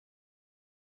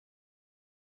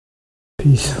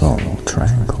Peaceful,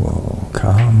 tranquil,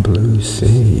 calm blue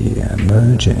sea,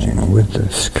 merging with the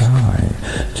sky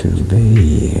to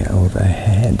be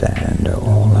overhead and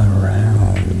all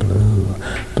around.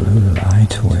 Blue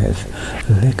light with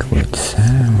liquid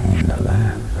sound,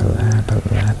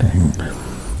 lapping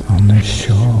on the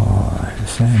shore,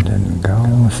 sand and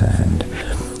gulls and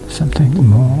something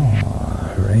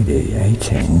more,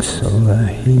 radiating solar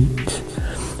heat,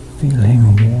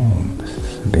 feeling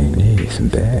warmth beneath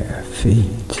bare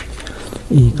feet,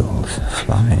 eagles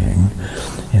flying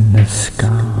in the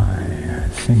sky,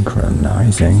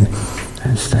 synchronizing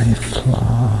as they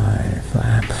fly,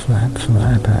 flap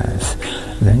as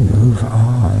they move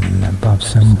on above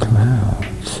some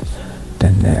clouds.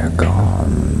 Then they're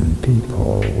gone,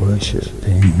 people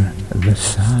worshipping the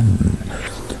sun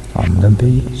on the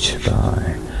beach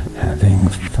by having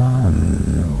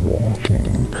fun,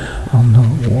 walking on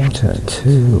the water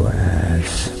too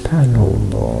as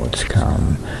paddleboards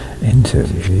come into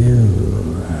view,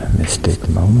 mystic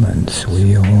moments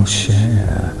we all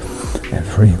share,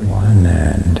 everyone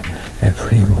and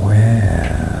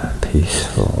everywhere,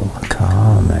 peaceful,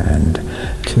 calm and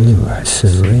too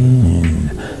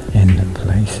serene in the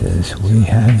places we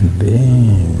have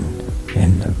been,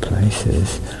 in the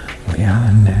places we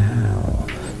are now.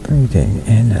 Breathing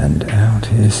in and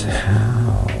out is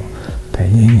how,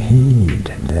 paying heed,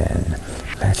 then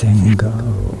letting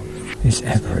go is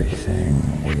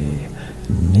everything we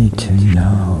need to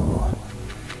know.